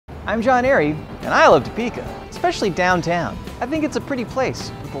I'm John Airy, and I love Topeka, especially downtown. I think it's a pretty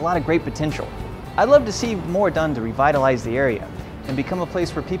place with a lot of great potential. I'd love to see more done to revitalize the area and become a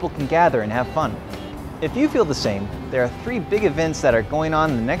place where people can gather and have fun. If you feel the same, there are 3 big events that are going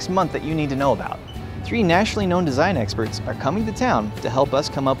on in the next month that you need to know about. 3 nationally known design experts are coming to town to help us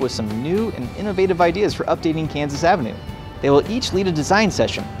come up with some new and innovative ideas for updating Kansas Avenue. They will each lead a design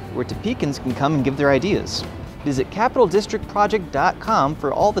session where Topekans can come and give their ideas. Visit capitaldistrictproject.com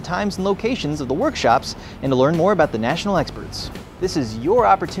for all the times and locations of the workshops and to learn more about the national experts. This is your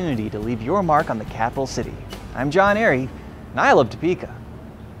opportunity to leave your mark on the capital city. I'm John Airy, and I love Topeka.